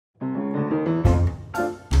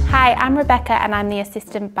Hi, I'm Rebecca and I'm the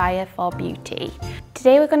assistant buyer for Beauty.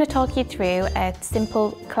 Today we're going to talk you through a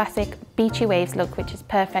simple classic beachy waves look which is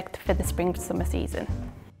perfect for the spring-summer season.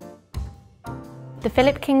 The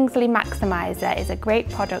Philip Kingsley Maximizer is a great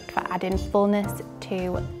product for adding fullness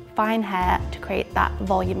to fine hair to create that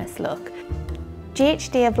voluminous look.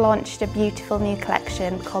 GHD have launched a beautiful new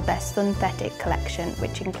collection called their Synthetic collection,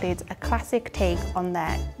 which includes a classic take on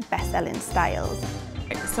their best-selling styles.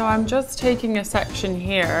 So I'm just taking a section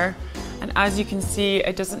here, and as you can see,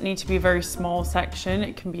 it doesn't need to be a very small section,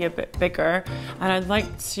 it can be a bit bigger. And I'd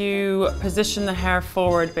like to position the hair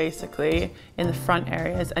forward basically in the front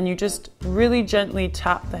areas, and you just really gently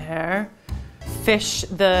tap the hair, fish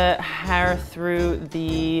the hair through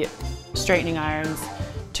the straightening irons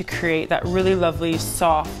to create that really lovely,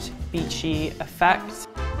 soft, beachy effect.